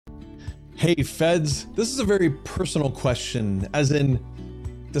Hey feds, this is a very personal question, as in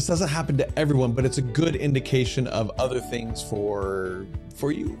this doesn't happen to everyone, but it's a good indication of other things for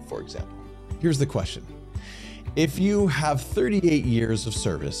you, for example. Here's the question. If you have 38 years of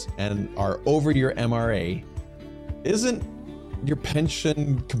service and are over your MRA, isn't your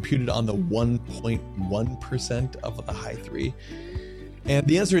pension computed on the 1.1% of the high three? And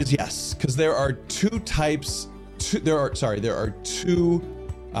the answer is yes, because there are two types. There are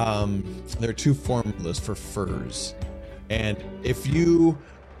two formulas for FERS. And if you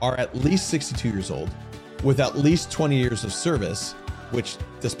are at least 62 years old with at least 20 years of service, which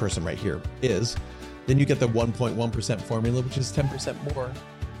this person right here is, then you get the 1.1% formula, which is 10% more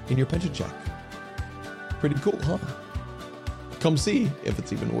in your pension check. Pretty cool, huh? Come see if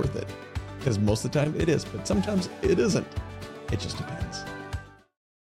it's even worth it. Because most of the time it is, but sometimes it isn't. It just depends.